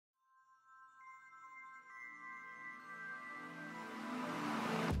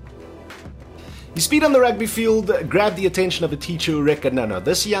His speed on the rugby field grabbed the attention of a teacher who reckoned, no,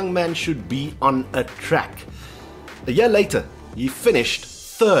 this young man should be on a track. A year later, he finished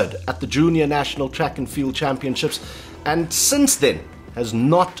third at the Junior National Track and Field Championships, and since then has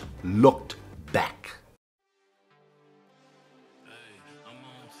not looked back.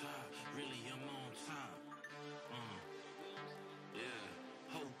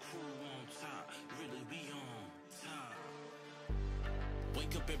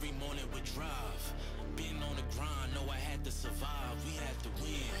 Wake up every morning with drive. Being on the grind, know I had to survive. We had to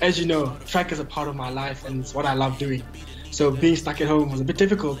win. As you know, track is a part of my life and it's what I love doing. So being stuck at home was a bit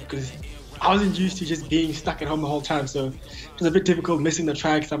difficult because I wasn't used to just being stuck at home the whole time. So it was a bit difficult missing the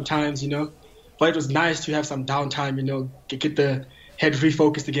track sometimes, But it was nice to have some downtime, get the head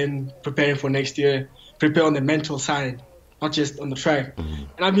refocused again, preparing for next year, prepare on the mental side, not just on the track. And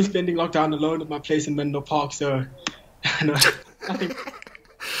I've been spending lockdown alone at my place in Menlo Park, so nothing.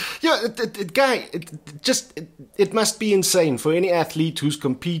 Yeah, Guy, it must be insane for any athlete who's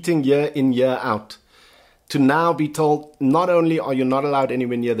competing year in, year out to now be told not only are you not allowed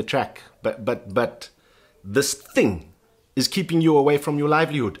anywhere near the track, but this thing is keeping you away from your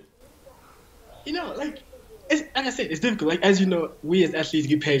livelihood. Like I said, it's difficult. Like, as you know, we as athletes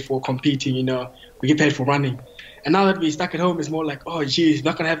get paid for competing, we get paid for running. And now that we're stuck at home, it's more like, oh, geez,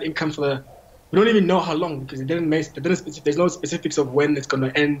 not going to have income for we don't even know how long because there's no specifics of when it's going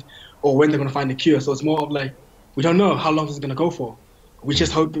to end or when they're going to find a cure. So it's more of like, we don't know how long it's going to go for. We're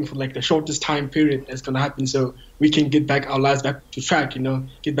just hoping for like the shortest time period that's going to happen so we can get back our lives back to track,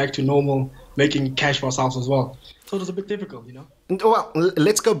 get back to normal, making cash for ourselves as well. So it was a bit difficult, Well,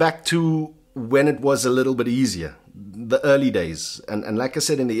 let's go back to when it was a little bit easier, the early days. And like I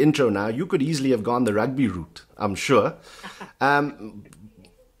said in the intro now, you could easily have gone the rugby route, I'm sure.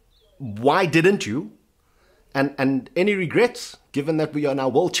 Why didn't you? And any regrets, given that we are now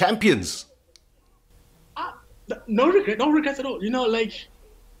world champions? No regrets at all. Like,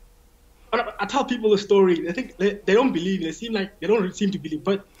 I tell people the story. I think they don't believe. They don't seem to believe.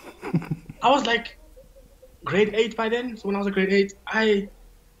 But I was like grade 8 by then. So when I was in grade 8, I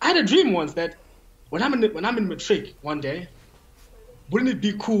had a dream once that when I'm in matric one day, wouldn't it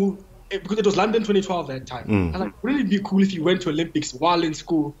be cool? Because it was London 2012 that time. I was like, wouldn't it be cool if you went to Olympics while in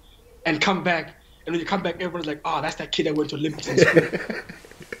school and come back? And when you come back, everyone's like, oh, that's that kid that went to Olympics in school.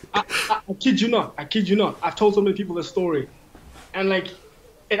 I kid you not. I've told so many people the story. And like,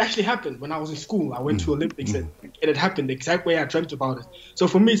 it actually happened when I was in school. I went to Olympics and it had happened the exact way I dreamt about it. So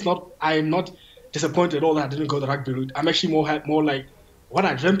for me, I'm not disappointed at all that I didn't go the rugby route. I'm actually more like, what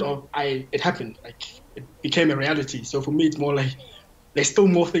I dreamt of, it happened. Like, it became a reality. So for me, it's more like, there's still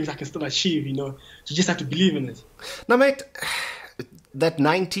more things I can still achieve, You just have to believe in it. Now, mate, that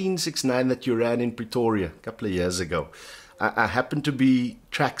 1969 that you ran in Pretoria a couple of years ago, I happened to be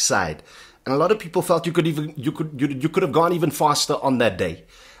trackside, and a lot of people felt you could have gone even faster on that day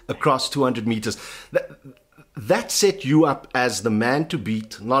across 200 meters. That set you up as the man to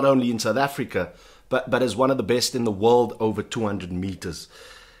beat, not only in South Africa, but as one of the best in the world over 200 meters.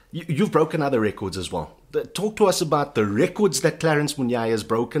 You've broken other records as well. Talk to us about the records that Clarence Munyai has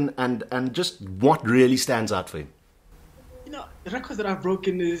broken and just what really stands out for him. The records that I've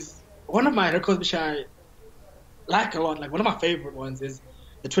broken is one of my records which I like a lot. Like, one of my favorite ones is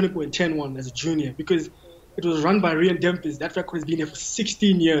the 20.10 one as a junior because it was run by Rian Dempis. That record has been there for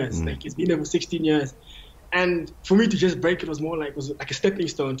 16 years. Like, it's been there for 16 years. And for me to just break it was like a stepping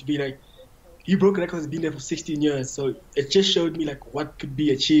stone to be like, you broke a record that's been there for 16 years. So it just showed me like what could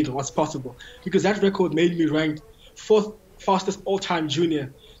be achieved and what's possible. Because that record made me ranked 4th fastest all-time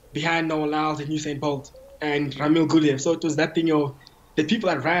junior behind Noah Lyles and Usain Bolt and Ramil Guliev. So it was that thing of the people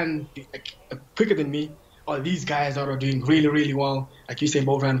that ran like, quicker than me, or these guys that are doing really, really well, like Usain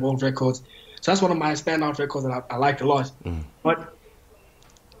Bolt ran world records. So that's one of my standout records that I liked a lot. But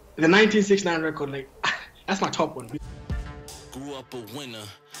the 1969 record, like, that's my top one. Grew up a winner.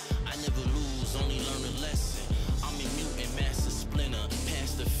 I never lose, only learn a lesson. I'm a mutant, master splinter,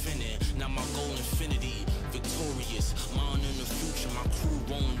 past the finish. Now my goal infinity, victorious. Mine in the future, my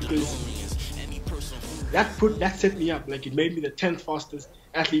crew own DeLoreans. Any person who that set me up. Like, it made me the 10th fastest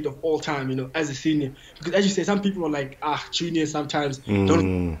athlete of all time, as a senior. Because as you say, some people are like, juniors sometimes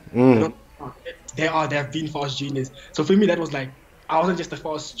don't. They have been fast juniors. So for me, that was like, I wasn't just a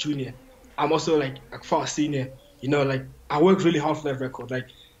fast junior. I'm also like a fast senior. Like, I worked really hard for that record. Like,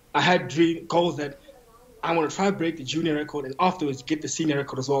 I had goals that I want to try to break the junior record and afterwards get the senior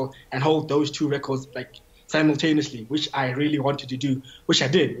record as well and hold those two records like simultaneously, which I really wanted to do, which I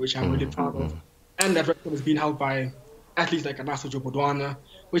did, which I'm really proud of. And that record has been held by athletes like Anaso Jobodwana,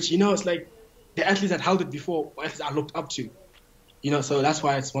 which, it's like the athletes that held it before, athletes I looked up to. So that's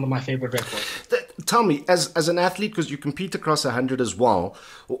why it's one of my favorite records. tell me, as an athlete, because you compete across 100 as well,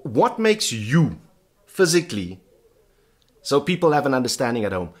 what makes you physically, so people have an understanding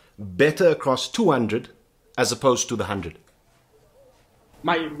at home, better across 200 as opposed to the 100?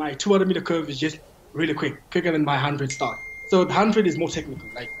 My 200 meter curve is just really quicker than my 100 start. So the 100 is more technical.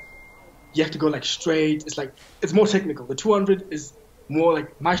 Like, you have to go like straight. It's more technical. The 200 is more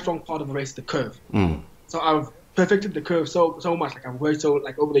like my strong part of the race, the curve. So I've perfected the curve so much. Like, I've worked so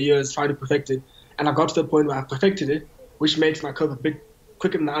like over the years trying to perfect it, and I've got to the point where I've perfected it, which makes my curve a bit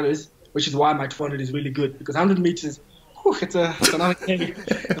quicker than the others, which is why my 200 is really good. Because 100 meters, it's another game.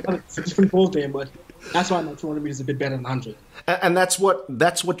 It's a different ball game, but that's why my 200 meters is a bit better than 100. And that's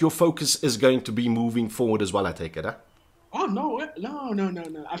what your focus is going to be moving forward as well, I take it, huh? Oh, no.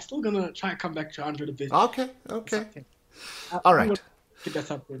 I'm still going to try and come back to 100 a bit. Okay. All right. Get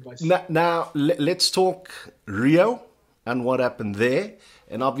that up for advice. Now, let's talk Rio and what happened there.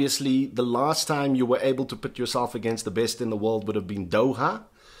 And obviously, the last time you were able to put yourself against the best in the world would have been Doha.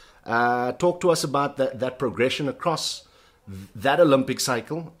 Talk to us about that progression across that Olympic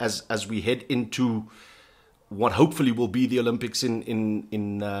cycle as we head into what hopefully will be the Olympics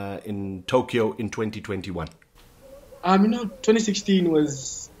in Tokyo in 2021. 2016 I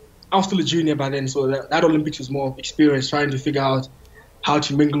was still a junior by then, so that Olympics was more experience, trying to figure out how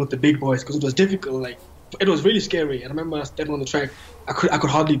to mingle with the big boys, because it was difficult. Like, it was really scary. And I remember standing on the track, I could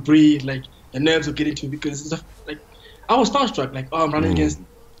hardly breathe. Like, the nerves were getting to me because like I was starstruck. Like, I'm running against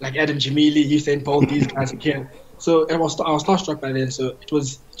like Adam Jamili, Usain Bolt, these guys again. So I was starstruck by then. So it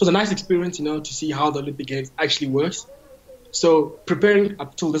was a nice experience, to see how the Olympic Games actually works. So preparing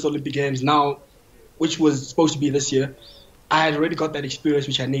up till this Olympic Games now, which was supposed to be this year, I had already got that experience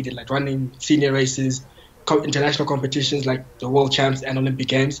which I needed, like running senior races, international competitions like the World Champs and Olympic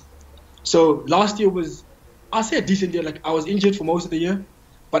Games. So last year was, I'll say, a decent year. Like, I was injured for most of the year,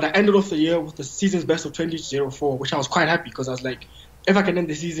 but I ended off the year with the season's best of 20.04, which I was quite happy, because I was like, if I can end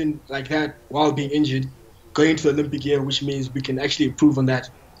the season like that while being injured, going into the Olympic year, which means we can actually improve on that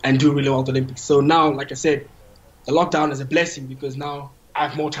and do really well at the Olympics. So now, like I said, the lockdown is a blessing, because now I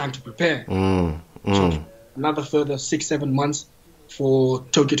have more time to prepare. So another further 6-7 months for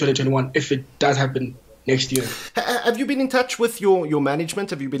Tokyo 2021, if it does happen next year. Have you been in touch with your management?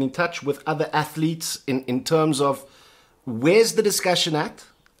 Have you been in touch with other athletes in terms of where's the discussion at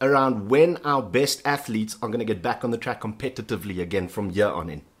around when our best athletes are going to get back on the track competitively again from here on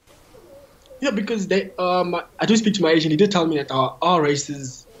in? Yeah, because I do speak to my agent. He did tell me that our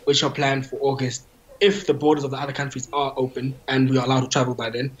races, which are planned for August, if the borders of the other countries are open and we are allowed to travel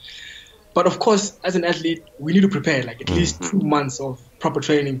by then. But of course, as an athlete, we need to prepare like at least 2 months of proper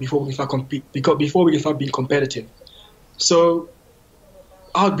training before we can start before we can start being competitive. So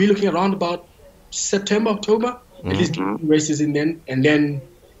I'll be looking around about September, October, at least getting races in then, and then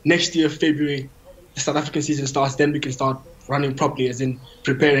next year, February, the South African season starts. Then we can start running properly, as in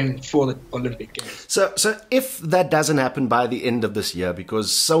preparing for the Olympic Games. So if that doesn't happen by the end of this year,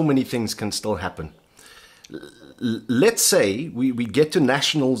 because so many things can still happen, let's say we get to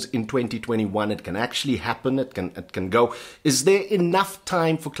nationals in 2021, it can actually happen, it can go. Is there enough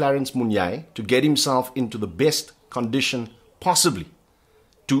time for Clarence Munyai to get himself into the best condition possibly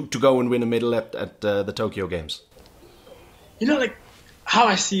to go and win a medal at the Tokyo Games? Like, how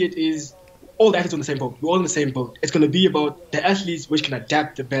I see it is, all the athletes on the same boat. We're all in the same boat. It's going to be about the athletes which can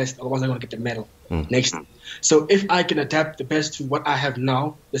adapt the best are the ones that are going to get the medal next. So if I can adapt the best to what I have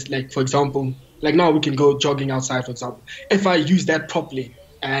now, just like, for example, like now we can go jogging outside, for example. If I use that properly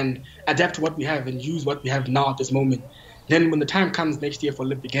and adapt to what we have and use what we have now at this moment, then when the time comes next year for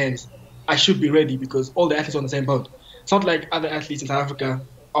Olympic Games, I should be ready, because all the athletes are on the same boat. It's not like other athletes in South Africa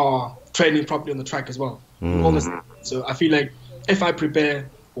are training properly on the track as well. All the same. So I feel like if I prepare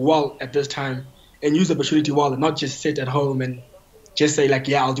well at this time and use the opportunity well and not just sit at home and just say like,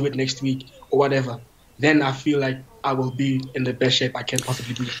 yeah, I'll do it next week or whatever, then I feel like I will be in the best shape I can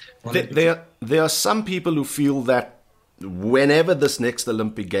possibly be. There are some people who feel that whenever this next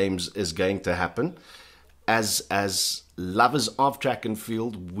Olympic Games is going to happen, as lovers of track and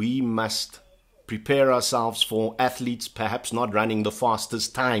field, we must prepare ourselves for athletes perhaps not running the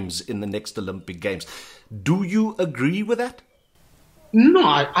fastest times in the next Olympic Games. Do you agree with that? No,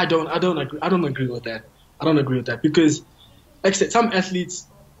 I don't agree. I don't agree with that. I don't agree with that, because, like I said, some athletes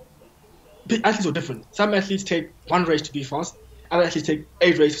are different. Some athletes take one race to be fast. Other athletes take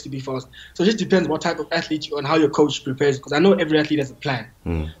 8 races to be fast. So it just depends what type of athlete you are and how your coach prepares. Because I know every athlete has a plan.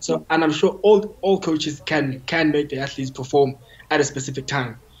 So, and I'm sure all coaches can make the athletes perform at a specific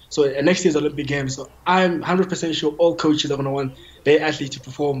time. So next year's Olympic Games, so I'm 100% sure all coaches are going to want their athletes to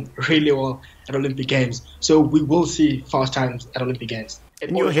perform really well at Olympic Games. So we will see fast times at Olympic Games.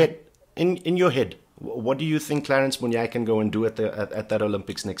 In your head, in your head, what do you think Clarence Munyai can go and do at that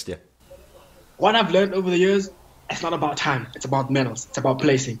Olympics next year? What I've learned over the years, it's not about time. It's about medals. It's about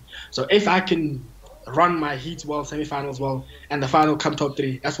placing. So if I can run my heats well, semi-finals well, and the final come top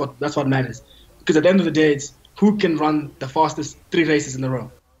 3, that's what matters. Because at the end of the day, it's who can run the fastest 3 races in a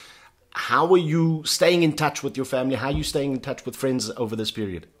row. How are you staying in touch with your family? How are you staying in touch with friends over this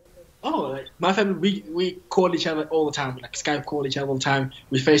period? Oh, like my family, we call each other all the time. Like Skype call each other all the time.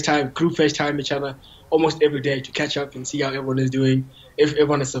 We FaceTime, group FaceTime each other almost every day to catch up and see how everyone is doing, if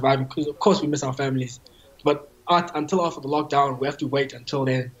everyone is surviving. Because of course we miss our families, but until after the lockdown, we have to wait until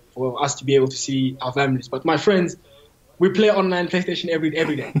then for us to be able to see our families. But my friends, we play online PlayStation every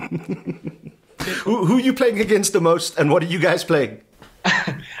day. Who are you playing against the most, and what are you guys playing?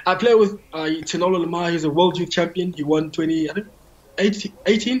 I play with Tinola Lamar. He's a world youth champion. He won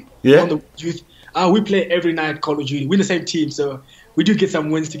 18. Yeah. He won the youth. We play every night Call of Duty. We're in the same team, so we do get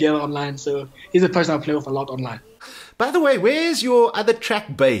some wins together online. So he's a person I play with a lot online. By the way, where's your other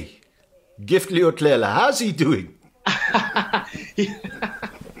track bay? Gift Leo Tlela. How's he doing?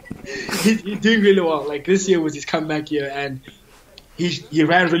 He's doing really well. Like this year was his comeback year, and he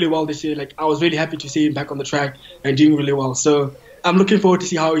ran really well this year. Like I was really happy to see him back on the track and doing really well. So I'm looking forward to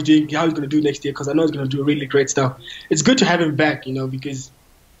see how he's doing, how he's going to do next year, because I know he's going to do really great stuff. It's good to have him back, because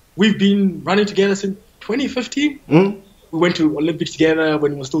we've been running together since 2015. We went to Olympics together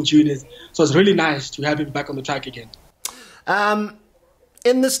when we were still juniors. So it's really nice to have him back on the track again.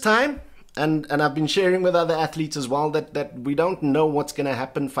 In this time, and I've been sharing with other athletes as well, that we don't know what's going to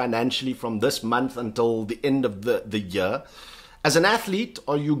happen financially from this month until the end of the year. As an athlete,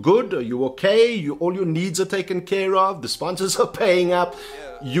 are you good? Are you okay? All your needs are taken care of. The sponsors are paying up.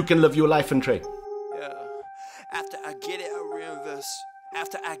 You can live your life and train. Yeah. After I get it, I reinvest.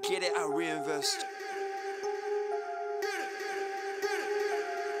 After I get it, I reinvest.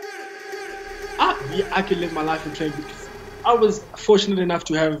 I can live my life and train because I was fortunate enough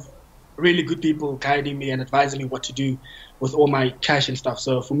to have really good people guiding me and advising me what to do with all my cash and stuff.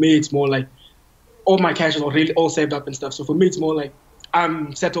 So for me, it's more like all my cash is already all saved up and stuff. So for me, it's more like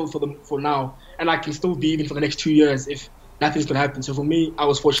I'm settled for now, and I can still be even for the next 2 years if nothing's gonna happen. So for me, I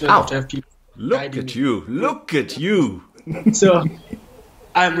was fortunate enough to have people. Look at you! Look at you! So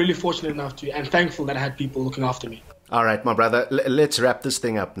I'm really fortunate enough and thankful that I had people looking after me. All right, my brother, let's wrap this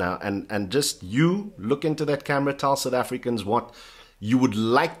thing up now, and just you look into that camera, tell South Africans what you would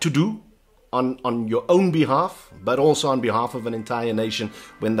like to do on your own behalf, but also on behalf of an entire nation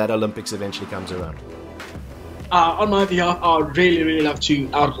when that Olympics eventually comes around. On my behalf, I would really love to.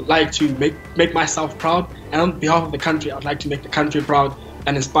 I would like to make myself proud, and on behalf of the country, I would like to make the country proud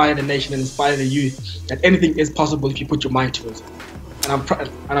and inspire the nation and inspire the youth that anything is possible if you put your mind to it. And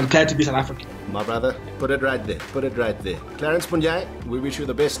I'm glad to be South African. My brother, put it right there. Put it right there. Clarence Munyai, we wish you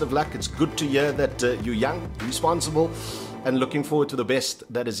the best of luck. It's good to hear that you're young, responsible, and looking forward to the best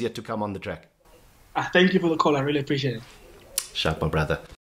that is yet to come on the track. Thank you for the call. I really appreciate it. Sharp, my brother.